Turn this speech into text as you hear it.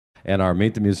And our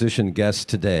Meet the Musician guest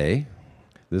today,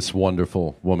 this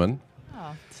wonderful woman,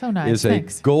 So nice. is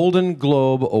Thanks. a Golden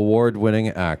Globe award-winning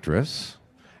actress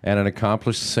and an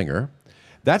accomplished singer.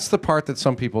 That's the part that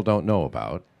some people don't know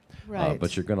about. Right.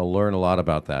 But you're going to learn a lot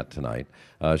about that tonight.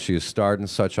 She has starred in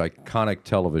such iconic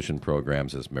television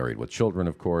programs as Married with Children,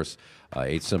 of course,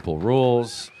 Eight Simple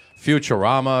Rules,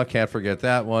 Futurama, can't forget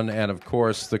that one, and, of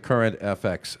course, the current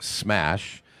FX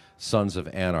smash, Sons of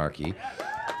Anarchy.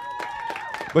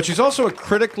 But she's also a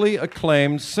critically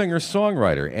acclaimed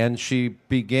singer-songwriter, and she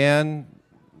began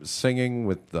singing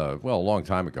with, a long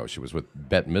time ago. She was with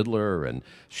Bette Midler, and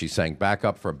she sang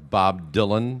backup for Bob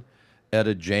Dylan,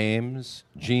 Etta James,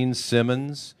 Gene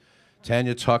Simmons,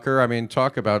 Tanya Tucker. I mean,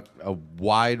 talk about a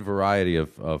wide variety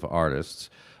of artists.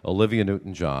 Olivia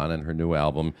Newton-John, and her new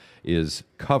album is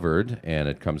Covered, and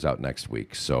it comes out next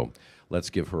week. So let's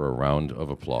give her a round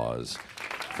of applause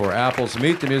for Apple's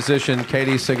Meet the Musician,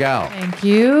 Katey Sagal. Thank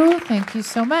you. Thank you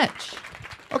so much.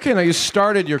 Okay, now you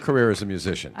started your career as a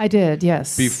musician. I did,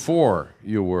 yes. Before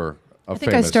you were a I think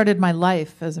I famous started my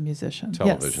life as a musician.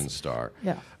 television Yes. star.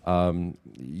 Yeah.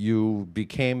 You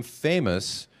became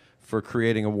famous for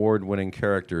creating award-winning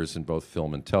characters in both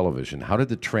film and television. How did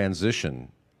the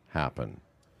transition happen?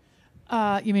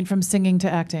 You mean from singing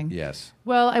to acting? Yes.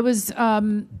 Well, I was,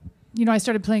 I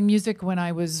started playing music when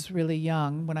I was really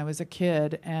young, when I was a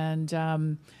kid, and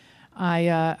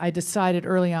I decided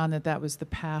early on that that was the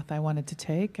path I wanted to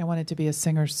take. I wanted to be a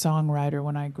singer-songwriter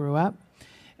when I grew up,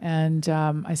 and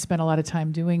I spent a lot of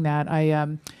time doing that.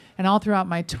 And all throughout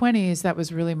my 20s, that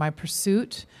was really my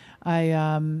pursuit.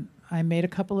 I made a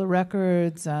couple of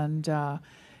records, and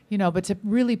but to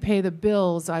really pay the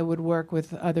bills, I would work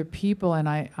with other people, and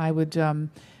I would.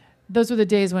 Those were the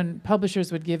days when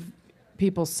publishers would give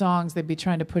people songs. They'd be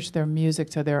trying to push their music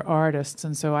to their artists,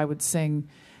 and so I would sing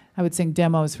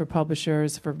demos for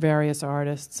publishers for various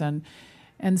artists, and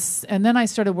then I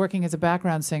started working as a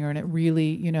background singer, and it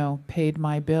really paid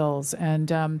my bills.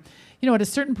 And at a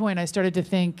certain point, I started to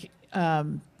think. I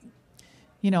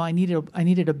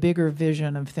needed a bigger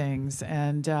vision of things,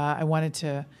 and I wanted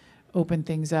to open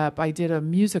things up. I did a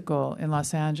musical in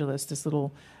Los Angeles, this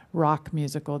little rock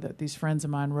musical that these friends of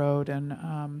mine wrote, and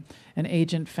an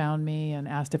agent found me and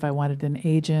asked if I wanted an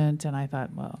agent, and I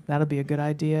thought, well, that'll be a good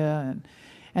idea.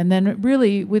 And then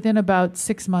really within about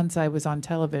 6 months, I was on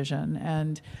television.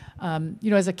 And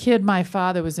as a kid, my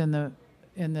father was in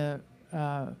the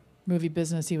movie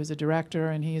business. He was a director,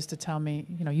 and he used to tell me,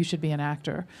 you should be an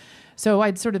actor. So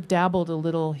I'd sort of dabbled a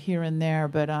little here and there,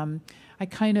 but I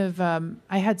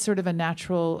had sort of a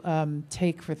natural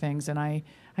take for things, and I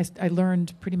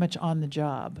learned pretty much on the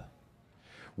job.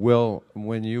 Well,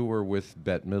 when you were with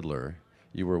Bette Midler,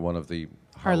 you were one of the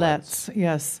Harlettes,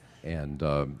 yes. And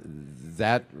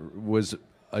that was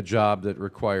a job that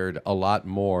required a lot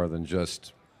more than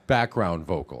just background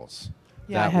vocals.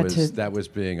 Yeah, that was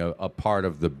being a part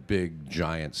of the big,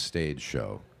 giant stage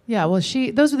show. Yeah, well,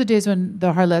 those were the days when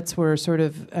the Harlettes were sort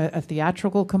of a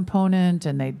theatrical component,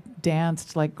 and they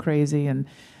danced like crazy. And,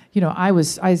 I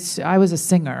was a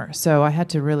singer, so I had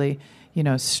to really,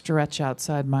 stretch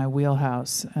outside my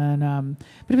wheelhouse. And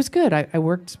but it was good. I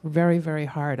worked very, very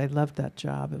hard. I loved that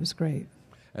job. It was great.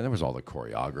 And there was all the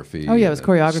choreography. Oh yeah, it was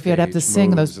choreography. I'd have to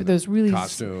sing those really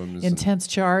costumes intense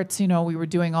charts. We were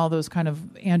doing all those kind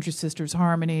of Andrews Sisters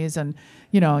harmonies, and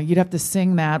you'd have to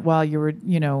sing that while you were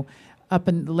up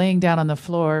and laying down on the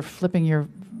floor, flipping your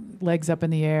legs up in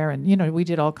the air, and we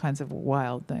did all kinds of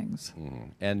wild things.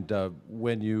 And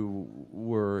when you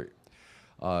were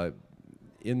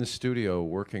in the studio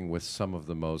working with some of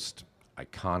the most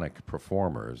iconic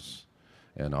performers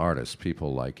and artists,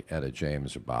 people like Etta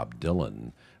James or Bob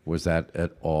Dylan, was that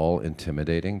at all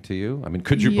intimidating to you? I mean,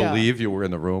 could you believe you were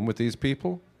in the room with these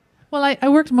people? Well, I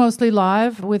worked mostly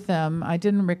live with them. I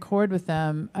didn't record with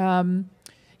them.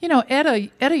 Etta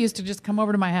used to just come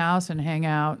over to my house and hang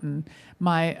out, and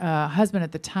my husband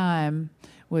at the time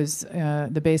was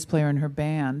the bass player in her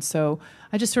band. So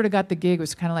I just sort of got the gig. It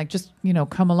was kind of like, just,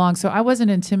 come along. So I wasn't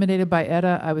intimidated by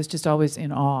Etta. I was just always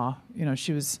in awe.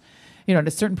 She was... at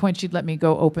a certain point, she'd let me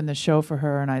go open the show for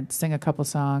her, and I'd sing a couple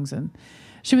songs, and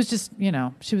she was just,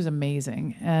 she was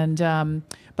amazing. And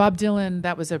Bob Dylan,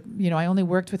 that was I only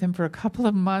worked with him for a couple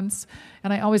of months,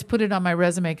 and I always put it on my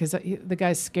resume because the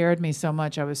guy scared me so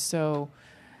much. I was so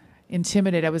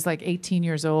intimidated. I was like 18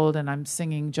 years old, and I'm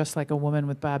singing Just Like a Woman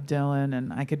with Bob Dylan,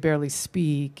 and I could barely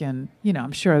speak, and,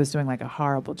 I'm sure I was doing like a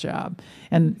horrible job.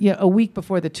 And a week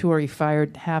before the tour, he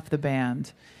fired half the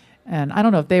band. And I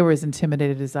don't know if they were as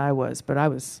intimidated as I was, but I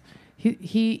was.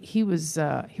 He was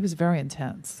very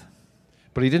intense.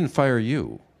 But he didn't fire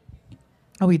you.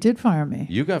 Oh, he did fire me.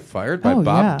 You got fired by Oh,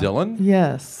 Bob yeah. Dylan?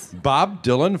 Yes. Bob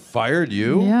Dylan fired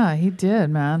you? Yeah, he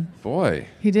did, man. Boy.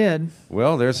 He did.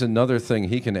 Well, there's another thing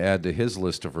he can add to his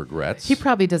list of regrets. He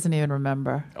probably doesn't even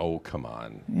remember. Oh, come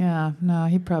on. Yeah, no,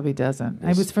 he probably doesn't.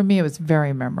 For me, it was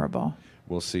very memorable.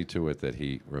 We'll see to it that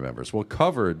he remembers. Well,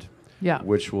 Covered, Yeah.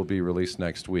 which will be released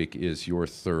next week, is your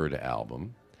third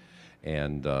album.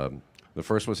 And the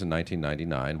first was in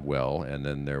 1999, Well, and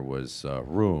then there was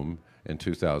Room in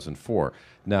 2004.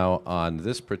 Now, on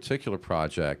this particular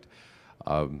project,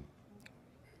 all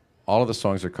of the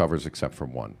songs are covers except for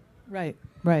one. Right,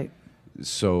 right.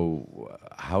 So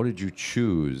how did you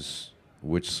choose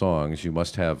which songs? You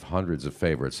must have hundreds of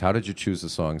favorites. How did you choose the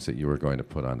songs that you were going to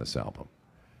put on this album?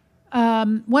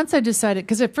 Once I decided,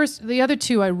 because at first the other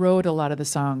two I wrote a lot of the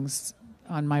songs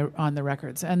on the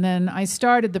records, and then I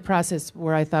started the process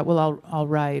where I thought, well, I'll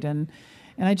write, and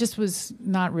I just was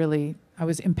not really. I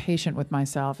was impatient with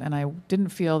myself, and I didn't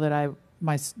feel that I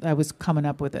was coming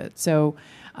up with it. So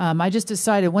I just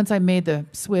decided, once I made the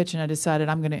switch and I decided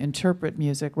I'm going to interpret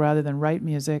music rather than write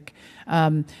music,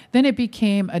 then it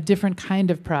became a different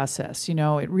kind of process. You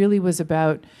know, it really was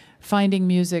about finding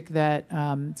music that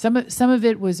some of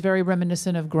it was very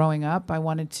reminiscent of growing up. I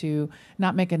wanted to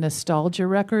not make a nostalgia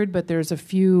record, but there's a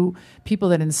few people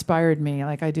that inspired me.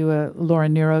 Like I do a Laura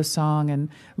Nyro song, and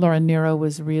Laura Nyro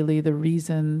was really the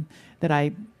reason that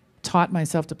I taught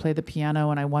myself to play the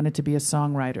piano, and I wanted to be a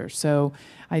songwriter. So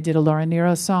I did a Laura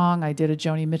Nyro song, I did a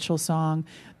Joni Mitchell song.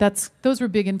 Those were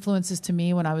big influences to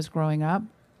me when I was growing up.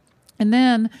 And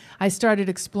then I started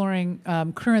exploring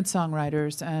current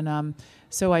songwriters, and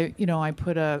so I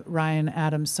put a Ryan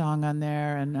Adams song on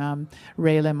there, and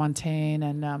Ray LaMontagne,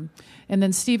 and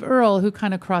then Steve Earle, who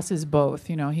kind of crosses both.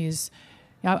 You know,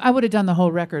 I would have done the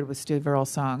whole record with Steve Earle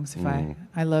songs if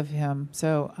I love him.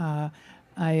 So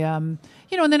and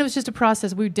then it was just a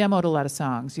process. We demoed a lot of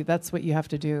songs. That's what you have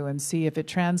to do, and see if it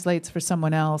translates for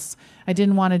someone else. I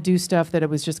didn't want to do stuff that it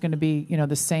was just going to be,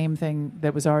 the same thing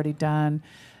that was already done.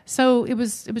 So it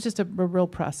was just a real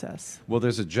process. Well,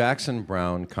 there's a Jackson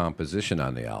Browne composition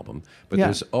on the album, but Yeah.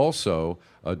 there's also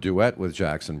a duet with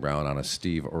Jackson Browne on a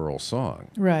Steve Earle song.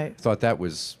 Right. Thought that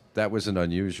was an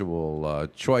unusual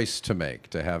choice to make,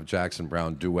 to have Jackson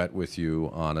Browne duet with you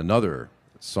on another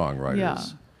songwriter's. Yeah.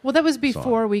 Well, that was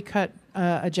before song. we cut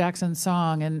a Jackson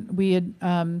song, and we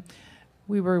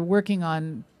were working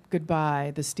on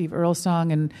Goodbye, the Steve Earle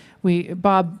song, and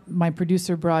Bob, my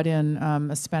producer, brought in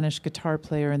a Spanish guitar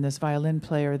player and this violin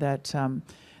player that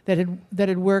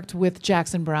had worked with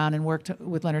Jackson Browne and worked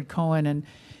with Leonard Cohen, and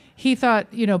he thought,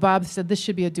 Bob said this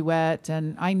should be a duet,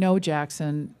 and I know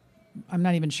Jackson. I'm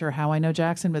not even sure how I know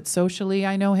Jackson, but socially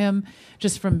I know him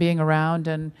just from being around,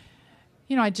 and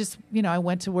I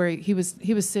went to where he was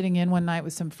sitting in one night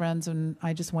with some friends, and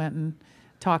I just went and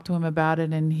talked to him about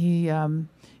it, and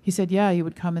he said, yeah, he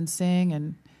would come and sing,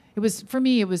 and for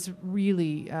me, it was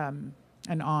really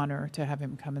an honor to have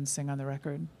him come and sing on the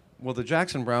record. Well, the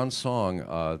Jackson Browne song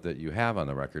that you have on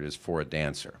the record is For a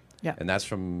Dancer. Yeah. And that's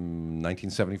from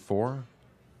 1974?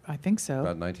 I think so.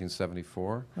 About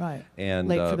 1974? Right. And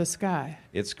Late for the Sky.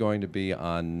 It's going to be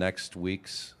on next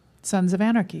week's... Sons of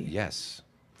Anarchy. Yes.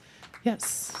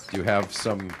 Yes. Do you have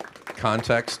some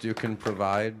context you can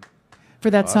provide?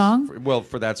 For that song?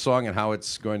 For that song and how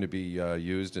it's going to be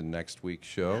used in next week's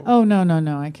show? Oh,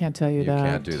 no, I can't tell you that. You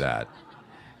can't do that.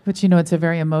 But it's a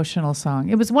very emotional song.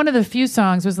 It was one of the few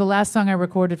songs, it was the last song I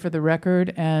recorded for the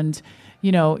record, and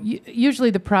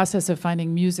usually the process of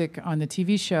finding music on the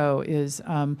TV show is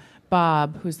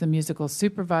Bob, who's the musical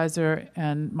supervisor,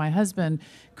 and my husband,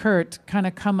 Kurt, kind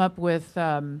of come up with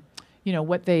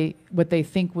what they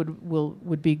think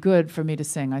would be good for me to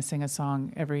sing. I sing a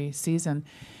song every season.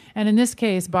 And in this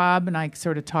case, Bob and I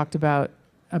sort of talked about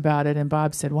it, and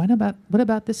Bob said, what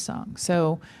about this song?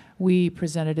 So we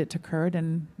presented it to Kurt,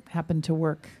 and happened to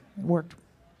work. It worked.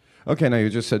 Okay, now you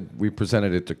just said we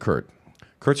presented it to Kurt.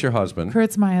 Kurt's your husband.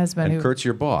 Kurt's my husband. And Kurt's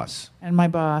your boss. And my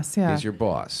boss, yeah. He's your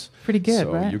boss. Pretty good,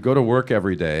 so right? You go to work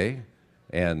every day,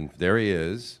 and there he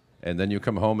is, and then you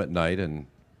come home at night, and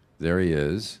there he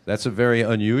is. That's a very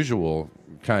unusual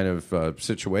kind of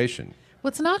situation. Well,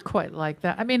 it's not quite like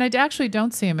that. I mean, I actually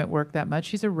don't see him at work that much.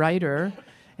 He's a writer,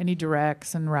 and he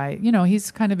directs and writes.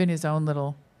 He's kind of in his own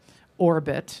little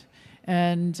orbit.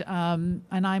 And I'm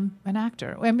an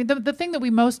actor. I mean, the thing that we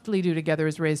mostly do together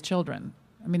is raise children.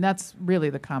 I mean, that's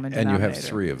really the common denominator. And you have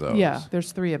 3 of those. Yeah,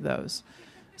 there's 3 of those.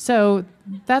 So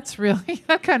that's really,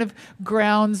 that kind of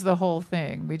grounds the whole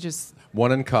thing. We just...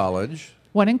 One in college.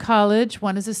 One in college,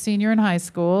 one is a senior in high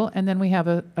school, and then we have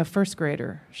a first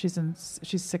grader. She's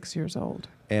 6 years old.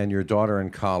 And your daughter in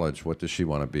college, what does she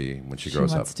want to be when she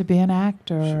grows up? She wants to be an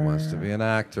actor. She wants to be an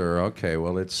actor. Okay,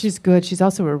 well, it's... She's good. She's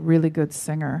also a really good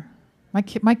singer. My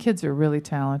kids are really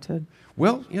talented.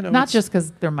 Well, you know... Not just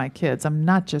because they're my kids. I'm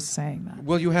not just saying that.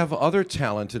 Well, you have other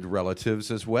talented relatives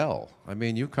as well. I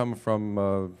mean, you come from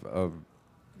a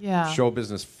show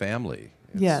business family.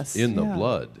 It's in the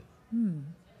blood.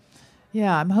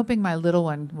 Yeah, I'm hoping my little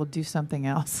one will do something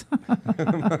else.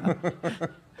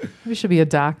 Maybe she'll be a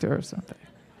doctor or something.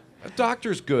 A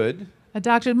doctor's good. A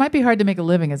doctor. It might be hard to make a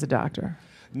living as a doctor.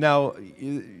 Now,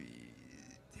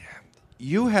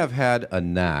 you have had a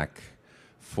knack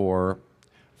for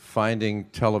finding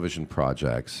television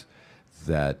projects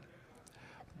that,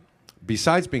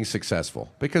 besides being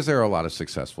successful, because there are a lot of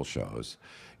successful shows,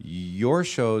 your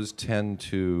shows tend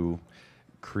to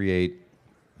create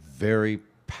very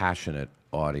passionate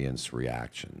audience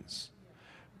reactions.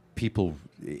 People,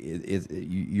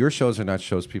 your shows are not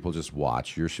shows people just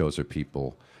watch. Your shows are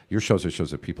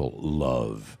shows that people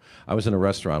love. I was in a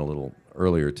restaurant a little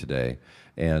earlier today,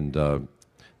 and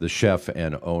the chef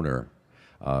and owner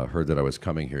heard that I was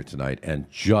coming here tonight and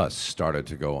just started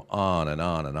to go on and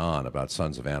on and on about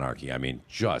Sons of Anarchy. I mean,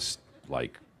 just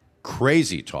like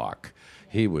crazy talk.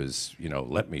 He was,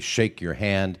 let me shake your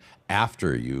hand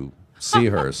after you see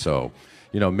her, so...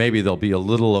 maybe there'll be a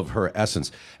little of her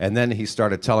essence. And then he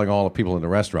started telling all the people in the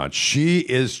restaurant, she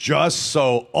is just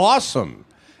so awesome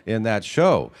in that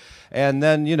show. And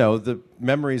then, the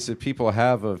memories that people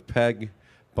have of Peg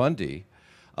Bundy,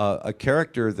 a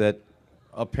character that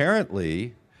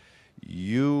apparently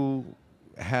you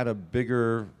had a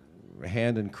bigger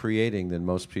hand in creating than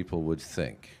most people would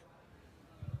think.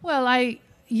 Well,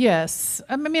 yes.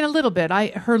 I mean, a little bit.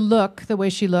 Her look, the way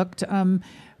she looked...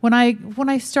 When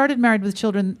I started Married with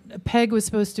Children, Peg was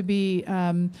supposed to be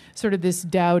sort of this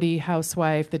dowdy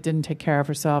housewife that didn't take care of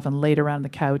herself and laid around the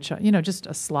couch, just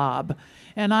a slob.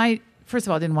 And I, first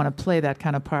of all, didn't want to play that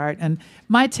kind of part. And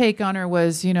my take on her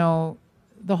was,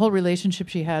 the whole relationship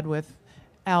she had with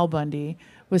Al Bundy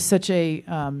was such a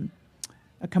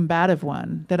combative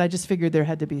one that I just figured there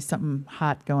had to be something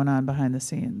hot going on behind the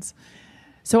scenes.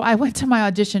 So I went to my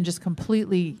audition just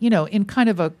completely, in kind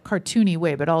of a cartoony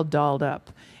way, but all dolled up.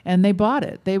 And they bought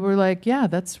it. They were like, yeah,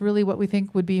 that's really what we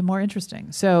think would be more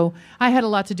interesting. So I had a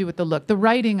lot to do with the look. The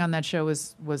writing on that show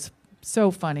was so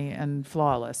funny and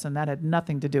flawless, and that had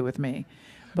nothing to do with me.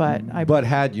 But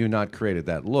had you not created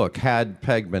that look, had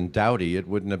Peg been dowdy, it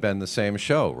wouldn't have been the same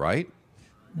show, right?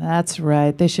 That's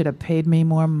right. They should have paid me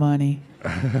more money.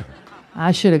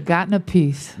 I should have gotten a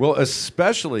piece. Well,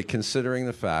 especially considering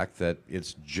the fact that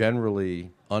it's generally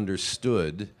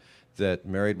understood that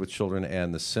Married with Children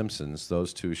and The Simpsons,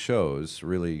 those two shows,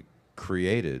 really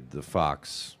created the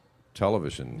Fox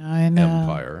television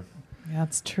empire.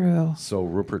 That's true. So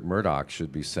Rupert Murdoch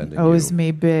should be sending owes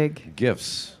me big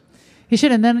gifts. He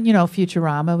should. And then,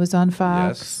 Futurama was on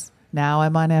Fox. Yes. Now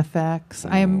I'm on FX.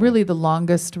 I am really the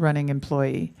longest running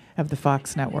employee of the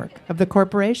Fox network, of the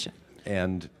corporation.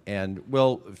 And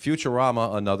well,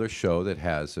 Futurama, another show that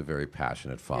has a very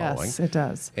passionate following. Yes, it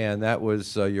does. And that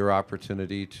was your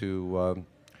opportunity to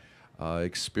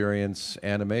experience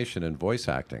animation and voice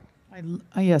acting.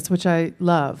 Yes, which I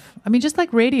love. I mean, just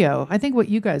like radio, I think what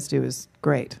you guys do is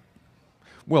great.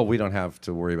 Well, we don't have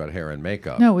to worry about hair and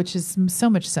makeup. No, which is so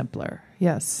much simpler.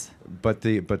 Yes.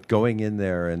 But going in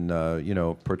there and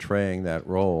portraying that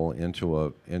role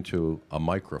into a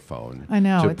microphone, I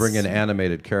know, to bring an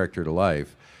animated character to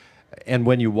life, and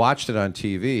when you watched it on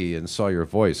TV and saw your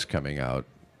voice coming out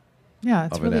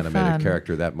it's of really an animated fun.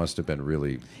 character, that must have been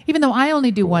really. Even though I only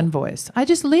do one voice,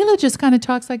 Leela just kind of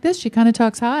talks like this. She kind of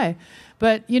talks high,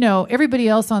 but everybody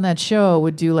else on that show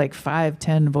would do like 5,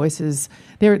 10 voices.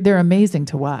 They're amazing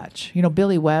to watch.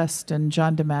 Billy West and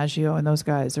John DiMaggio and those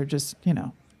guys are just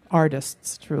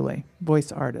artists, truly,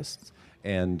 voice artists.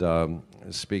 And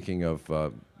speaking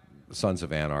of Sons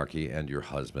of Anarchy and your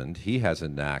husband, he has a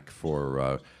knack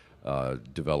for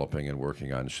developing and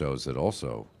working on shows that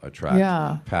also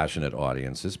attract passionate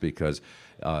audiences, because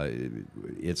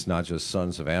it's not just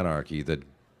Sons of Anarchy that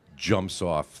jumps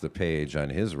off the page on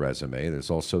his resume. There's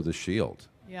also The Shield.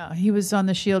 Yeah, he was on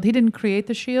The Shield. He didn't create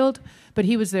The Shield, but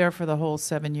he was there for the whole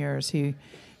 7 years. He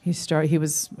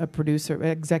was a producer,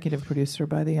 executive producer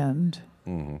by the end.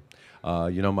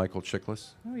 Mm-hmm. Michael Chiklis?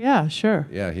 Oh, yeah, sure.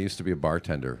 Yeah, he used to be a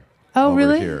bartender. Oh, over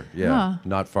really? Here. Yeah,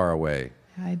 not far away.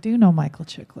 I do know Michael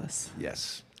Chiklis.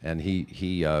 Yes, and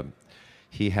he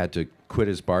had to quit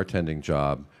his bartending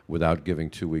job without giving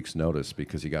 2 weeks' notice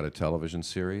because he got a television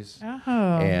series.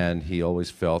 Oh. And he always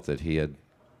felt that he had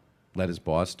let his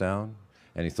boss down,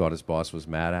 and he thought his boss was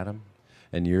mad at him.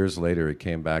 And years later, he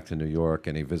came back to New York,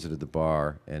 and he visited the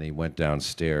bar, and he went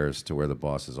downstairs to where the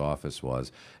boss's office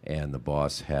was, and the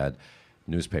boss had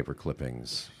newspaper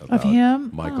clippings about him?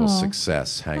 Michael's Oh.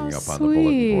 success hanging Oh, up on the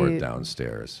bulletin board sweet.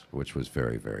 downstairs, which was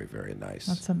very, very, very nice.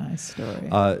 That's a nice story.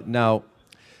 Now,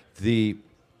 the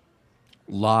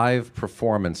live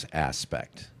performance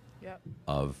aspect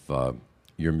of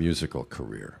your musical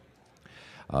career,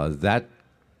 that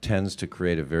tends to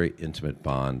create a very intimate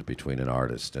bond between an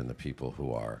artist and the people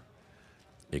who are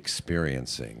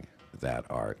experiencing that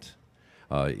art,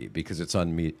 because it's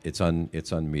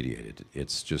unmediated.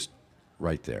 It's just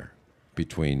right there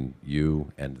between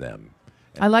you and them.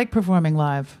 I like performing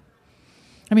live.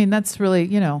 I mean, that's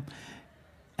really, and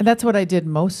that's what I did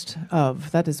most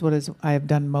of. That is what I have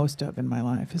done most of in my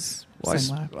life is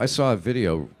sing live. I saw a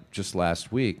video just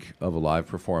last week of a live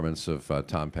performance of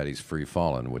Tom Petty's Free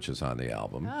Fallin', which is on the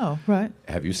album. Oh, right.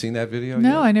 Have you seen that video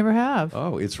No, yet? I never have.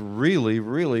 Oh, it's really,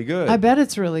 really good. I bet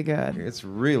it's really good. It's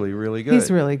really, really good.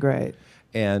 He's really great.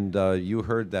 And you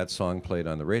heard that song played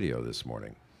on the radio this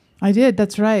morning. I did.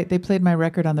 That's right. They played my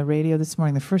record on the radio this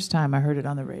morning, the first time I heard it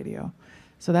on the radio.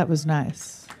 So that was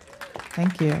nice.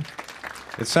 Thank you.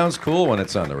 It sounds cool when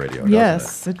it's on the radio, doesn't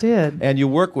Yes, it did. it? And you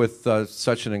work with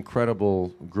such an incredible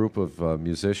group of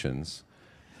musicians.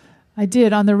 I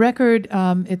did. On the record,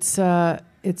 it's not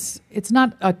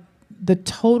the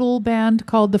total band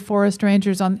called the Forest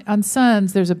Rangers. On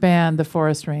Sons, there's a band, the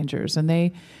Forest Rangers, and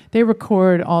they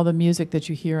record all the music that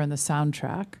you hear on the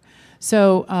soundtrack.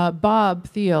 So Bob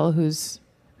Thiel, who's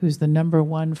the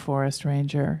 #1 Forest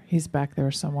Ranger, he's back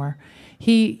there somewhere.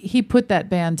 He put that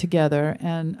band together,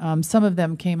 and some of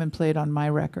them came and played on my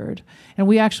record. And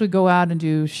we actually go out and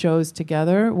do shows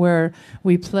together where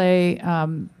we play.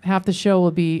 Half the show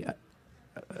will be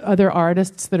other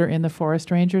artists that are in the Forest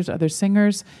Rangers, other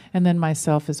singers, and then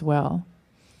myself as well.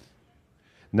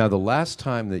 Now, the last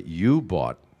time that you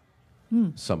bought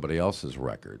somebody else's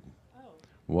record,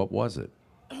 what was it?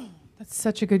 That's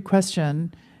such a good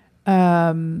question.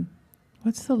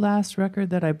 What's the last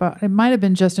record that I bought? It might have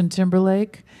been Justin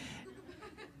Timberlake.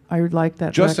 I like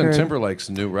that Justin record. Timberlake's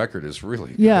new record is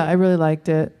really good. Yeah, I really liked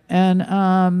it. And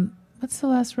what's the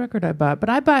last record I bought? But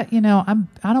I bought,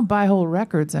 I don't buy whole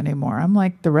records anymore. I'm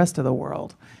like the rest of the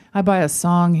world. I buy a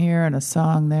song here and a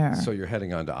song there. So you're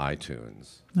heading on to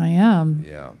iTunes. I am.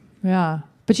 Yeah. Yeah.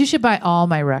 But you should buy all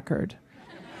my record.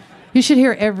 You should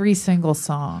hear every single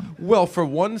song. Well, for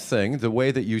one thing, the way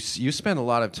that you spend a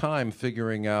lot of time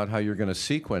figuring out how you're going to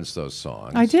sequence those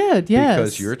songs. I did, yes.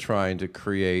 Because you're trying to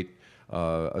create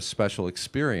a special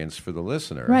experience for the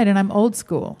listener. Right, and I'm old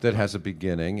school. That has a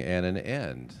beginning and an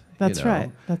end. That's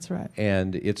right. That's right.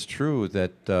 And it's true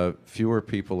that fewer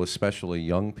people, especially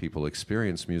young people,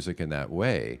 experience music in that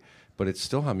way, but it's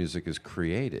still how music is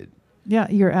created. Yeah,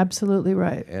 you're absolutely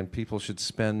right. And people should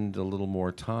spend a little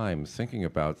more time thinking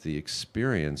about the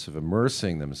experience of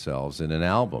immersing themselves in an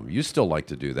album. You still like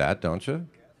to do that, don't you?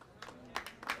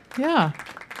 Yeah,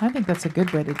 I think that's a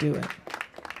good way to do it.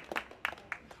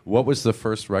 What was the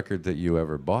first record that you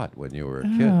ever bought when you were a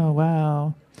kid? Oh,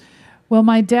 wow. Well,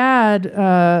 my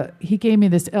dad, he gave me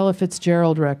this Ella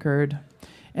Fitzgerald record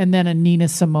and then a Nina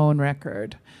Simone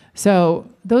record. So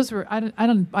those were I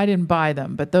didn't buy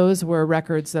them, but those were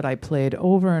records that I played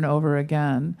over and over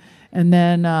again. And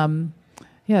then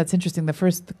it's interesting. The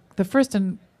first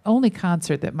and only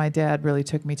concert that my dad really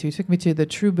took me to the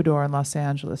Troubadour in Los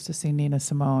Angeles to see Nina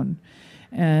Simone,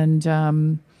 and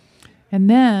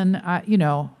then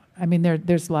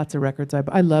there's lots of records.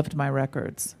 I loved my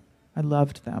records. I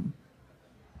loved them.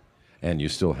 And you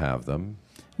still have them?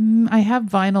 I have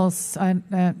vinyls. I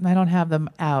don't have them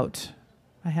out.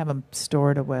 I have them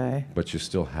stored away. But you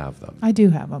still have them. I do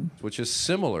have them. Which is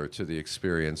similar to the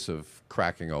experience of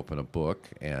cracking open a book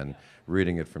and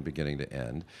reading it from beginning to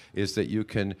end, is that you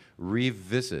can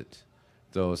revisit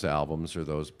those albums or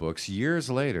those books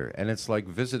years later, and it's like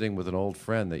visiting with an old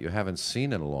friend that you haven't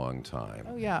seen in a long time.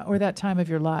 Oh, yeah, or that time of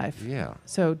your life. Yeah.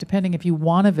 So depending if you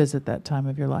want to visit that time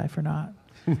of your life or not.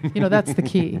 That's the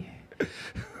key.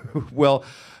 Well,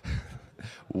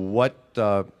 what...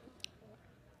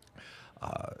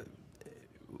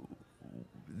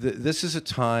 this is a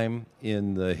time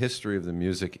in the history of the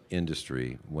music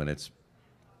industry when it's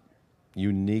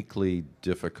uniquely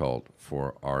difficult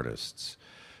for artists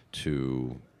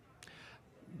to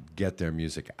get their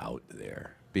music out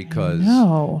there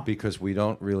because we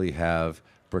don't really have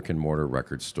brick and mortar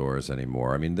record stores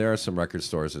anymore. I mean, there are some record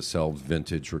stores that sell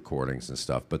vintage recordings and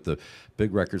stuff, but the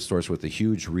big record stores with the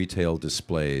huge retail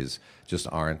displays just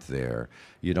aren't there.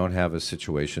 You don't have a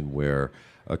situation where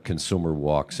a consumer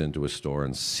walks into a store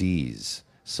and sees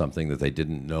something that they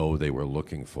didn't know they were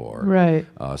looking for. Right.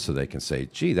 So they can say,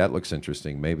 gee, that looks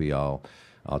interesting. Maybe I'll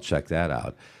check that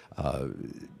out.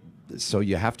 So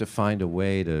you have to find a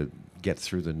way to get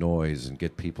through the noise and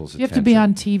get people's attention. You have to be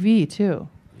on TV, too.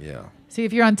 Yeah. See,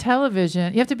 if you're on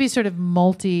television, you have to be sort of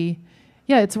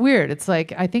yeah, it's weird. It's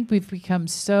like, I think we've become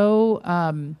so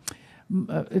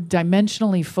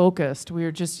dimensionally focused.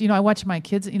 We're just, I watch my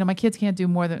kids, my kids can't do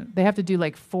more than, they have to do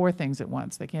like 4 things at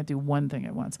once. They can't do one thing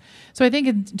at once. So I think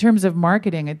in terms of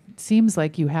marketing, it seems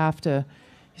like you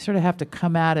sort of have to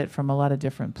come at it from a lot of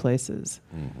different places.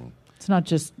 Mm-hmm.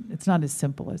 It's not as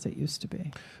simple as it used to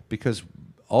be. Because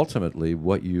ultimately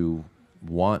what you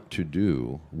want to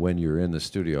do when you're in the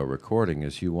studio recording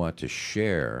is you want to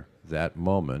share that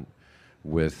moment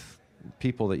with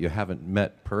people that you haven't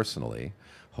met personally,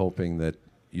 hoping that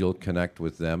you'll connect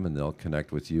with them and they'll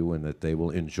connect with you and that they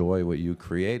will enjoy what you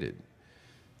created.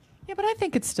 Yeah, but I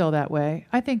think it's still that way.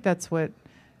 I think that's what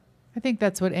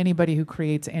anybody who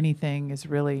creates anything is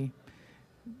really,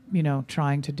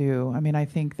 trying to do. I mean, I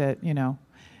think that,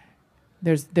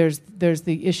 there's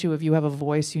the issue of you have a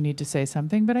voice, you need to say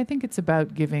something, but I think it's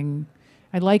about giving.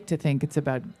 I like to think it's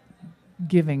about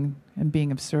giving and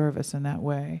being of service in that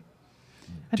way.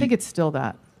 I think it's still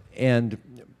that. And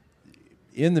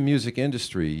in the music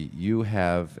industry, you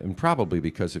have, and probably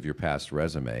because of your past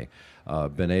resume,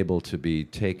 been able to be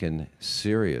taken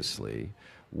seriously,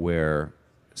 where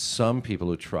some people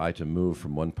who try to move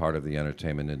from one part of the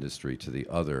entertainment industry to the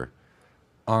other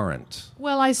aren't.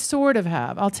 Well, I sort of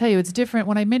have. I'll tell you, it's different.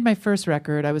 When I made my first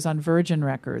record, I was on Virgin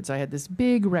Records. I had this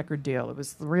big record deal. It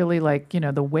was really like,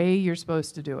 the way you're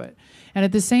supposed to do it. And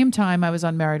at the same time, I was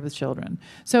on Married with Children.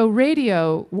 So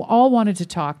radio all wanted to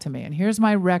talk to me. And here's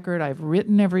my record. I've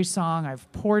written every song.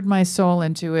 I've poured my soul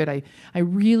into it. I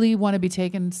really want to be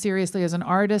taken seriously as an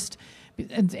artist.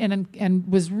 And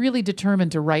was really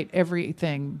determined to write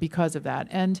everything because of that.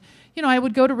 And, I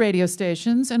would go to radio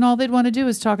stations and all they'd want to do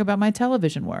is talk about my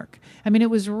television work. I mean,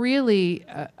 it was really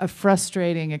a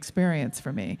frustrating experience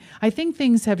for me. I think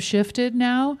things have shifted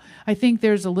now. I think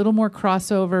there's a little more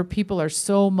crossover. People are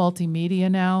so multimedia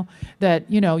now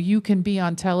that, you can be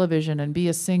on television and be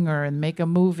a singer and make a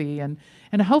movie. And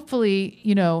hopefully,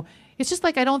 it's just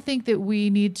like I don't think that we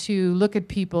need to look at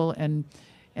people and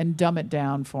dumb it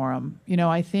down for them.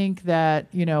 I think that,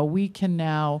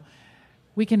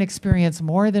 we can experience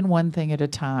more than one thing at a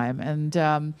time.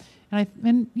 And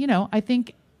I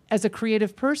think as a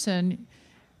creative person,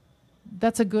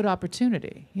 that's a good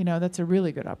opportunity. That's a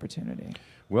really good opportunity.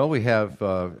 Well, we have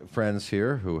friends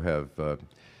here who have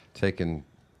taken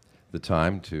the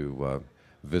time to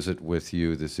visit with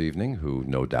you this evening, who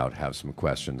no doubt have some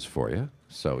questions for you.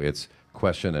 So it's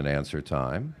question and answer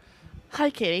time. Hi,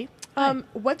 Katey.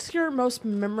 What's your most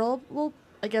memorable,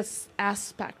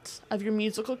 aspect of your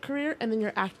musical career and then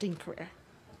your acting career?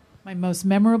 My most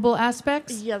memorable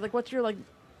aspects? Yeah, what's your,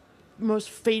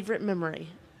 most favorite memory?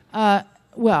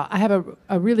 Well, I have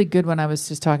a really good one. I was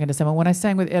just talking to someone. When I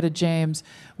sang with Etta James,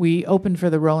 we opened for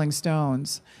the Rolling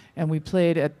Stones, and we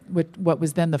played at what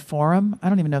was then the Forum. I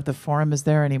don't even know if the Forum is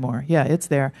there anymore. Yeah, it's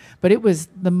there. But it was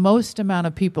the most amount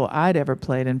of people I'd ever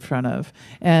played in front of.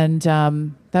 And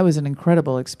that was an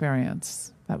incredible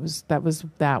experience. That was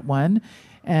that one.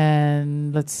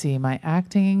 And let's see, my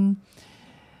acting.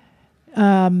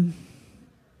 I've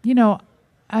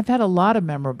had a lot of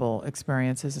memorable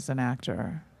experiences as an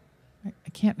actor. I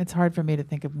can't, it's hard for me to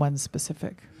think of one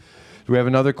specific. Do we have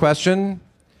another question?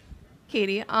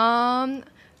 Katey,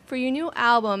 for your new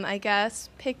album, I guess,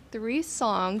 pick 3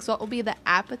 songs. What will be the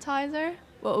appetizer,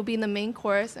 what will be the main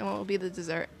course, and what will be the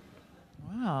dessert?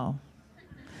 Wow.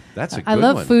 That's a good I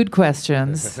love one. food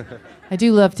questions. I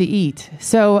do love to eat.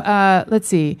 So let's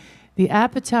see. The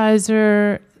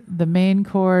appetizer, the main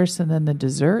course, and then the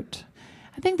dessert.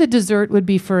 I think the dessert would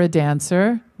be For a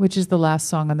Dancer, which is the last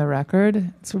song on the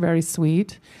record. It's very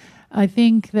sweet. I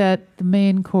think that the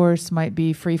main course might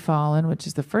be Free Fallin', which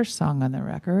is the first song on the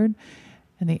record.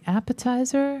 And the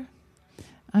appetizer,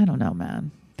 I don't know,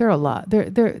 man. They're a lot.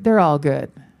 They're all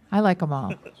good. I like them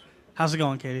all. How's it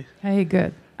going, Katey? Hey,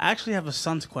 good. I actually have a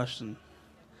son's question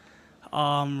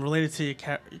related to your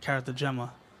character,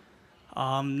 Gemma.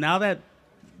 Now that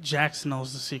Jax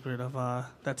knows the secret of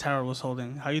that Tara was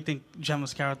holding, how do you think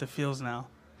Gemma's character feels now?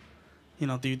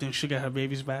 Do you think she'll get her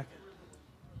babies back?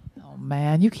 Oh,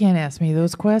 man, you can't ask me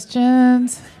those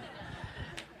questions.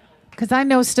 Because I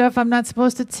know stuff I'm not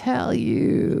supposed to tell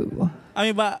you. I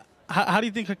mean, but how do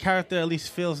you think her character at least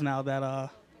feels now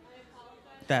that...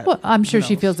 Well, I'm sure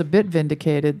she feels a bit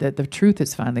vindicated that the truth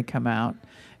has finally come out.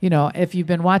 If you've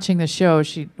been watching the show,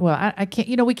 I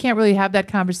can't, we can't really have that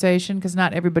conversation because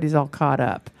not everybody's all caught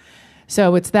up.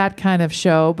 So it's that kind of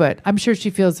show, but I'm sure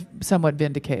she feels somewhat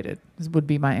vindicated, would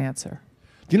be my answer.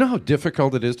 Do you know how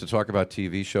difficult it is to talk about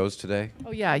TV shows today?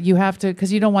 Oh, yeah, you have to,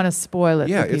 because you don't want to spoil it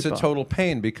Yeah, for people. it's a total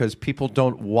pain because people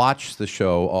don't watch the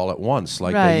show all at once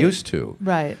like Right. they used to.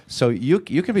 Right. So you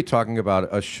can be talking about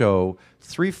a show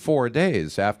 3-4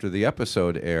 days after the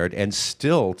episode aired and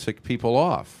still tick people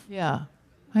off. Yeah,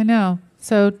 I know.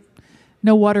 So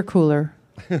no water cooler.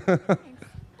 Hi,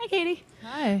 Katie.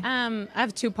 Hi. I have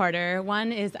a two-parter.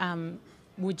 One is,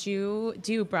 would you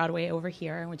do Broadway over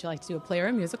here? Would you like to do a play or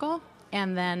a musical?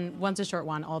 And then one's a short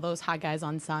one. All those hot guys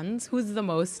on Sons. Who's the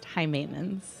most high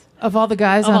maintenance? Of all the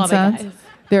guys Of on all the Sons, guys.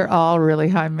 they're all really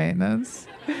high maintenance.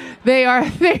 They are.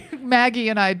 Maggie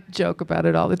and I joke about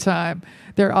it all the time.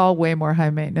 They're all way more high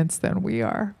maintenance than we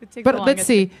are. It takes But the let's longest.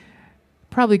 see.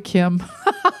 Probably Kim.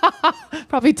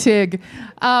 Probably Tig.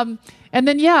 And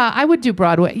then, yeah, I would do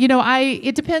Broadway.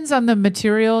 It depends on the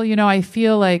material. I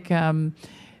feel like, I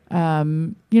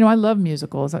love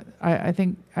musicals. I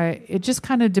think it just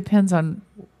kind of depends on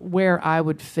where I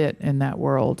would fit in that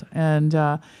world. And,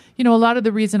 a lot of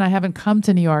the reason I haven't come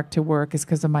to New York to work is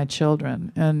because of my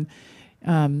children. And,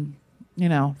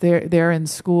 they're in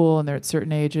school and they're at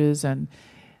certain ages. And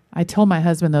I told my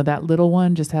husband, though, that little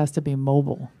one just has to be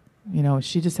mobile.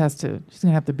 She's going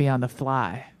to have to be on the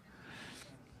fly.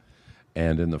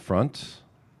 And in the front,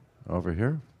 over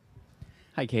here.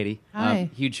 Hi, Katie. Hi.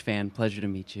 Huge fan. Pleasure to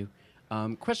meet you.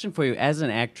 Question for you. As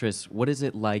an actress, what is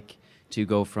it like to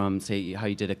go from, say, how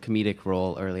you did a comedic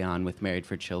role early on with Married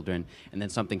for Children, and then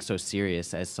something so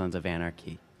serious as Sons of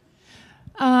Anarchy?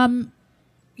 I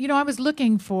was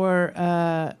looking for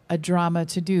a drama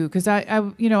to do because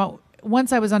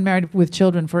once I was on Married with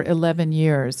Children for 11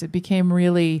 years, it became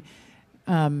really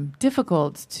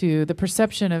difficult the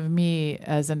perception of me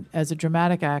as a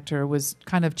dramatic actor was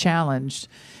kind of challenged.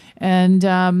 And,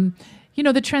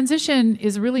 the transition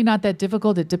is really not that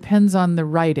difficult. It depends on the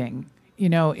writing.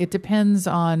 It depends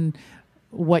on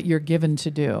what you're given to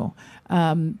do.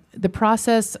 The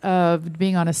process of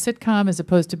being on a sitcom as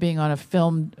opposed to being on a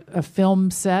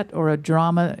film set or a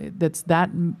drama that's that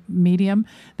medium,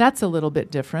 that's a little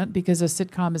bit different because a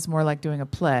sitcom is more like doing a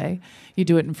play. You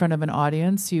do it in front of an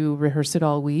audience, you rehearse it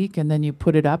all week, and then you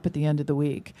put it up at the end of the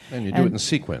week. And you do it in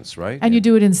sequence, right? And you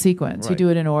do it in sequence. You Right. do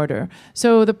it in order.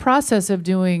 So the process of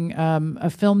doing a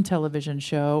film television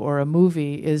show or a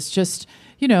movie is just,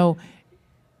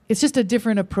 it's just a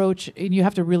different approach, and you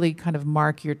have to really kind of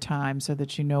mark your time so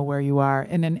that you know where you are.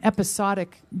 In an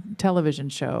episodic television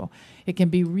show, it can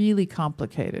be really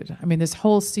complicated. I mean, this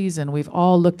whole season, we've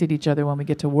all looked at each other when we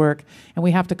get to work, and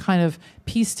we have to kind of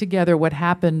piece together what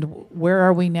happened, where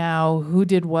are we now, who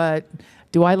did what,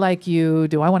 do I like you,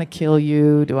 do I want to kill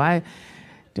you, do I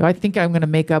think I'm going to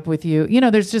make up with you?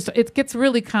 It gets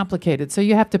really complicated, so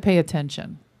you have to pay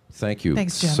attention. Thank you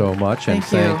Thanks, Jim. so much, and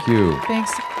Thank thank you.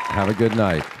 Thanks. Have a good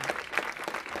night.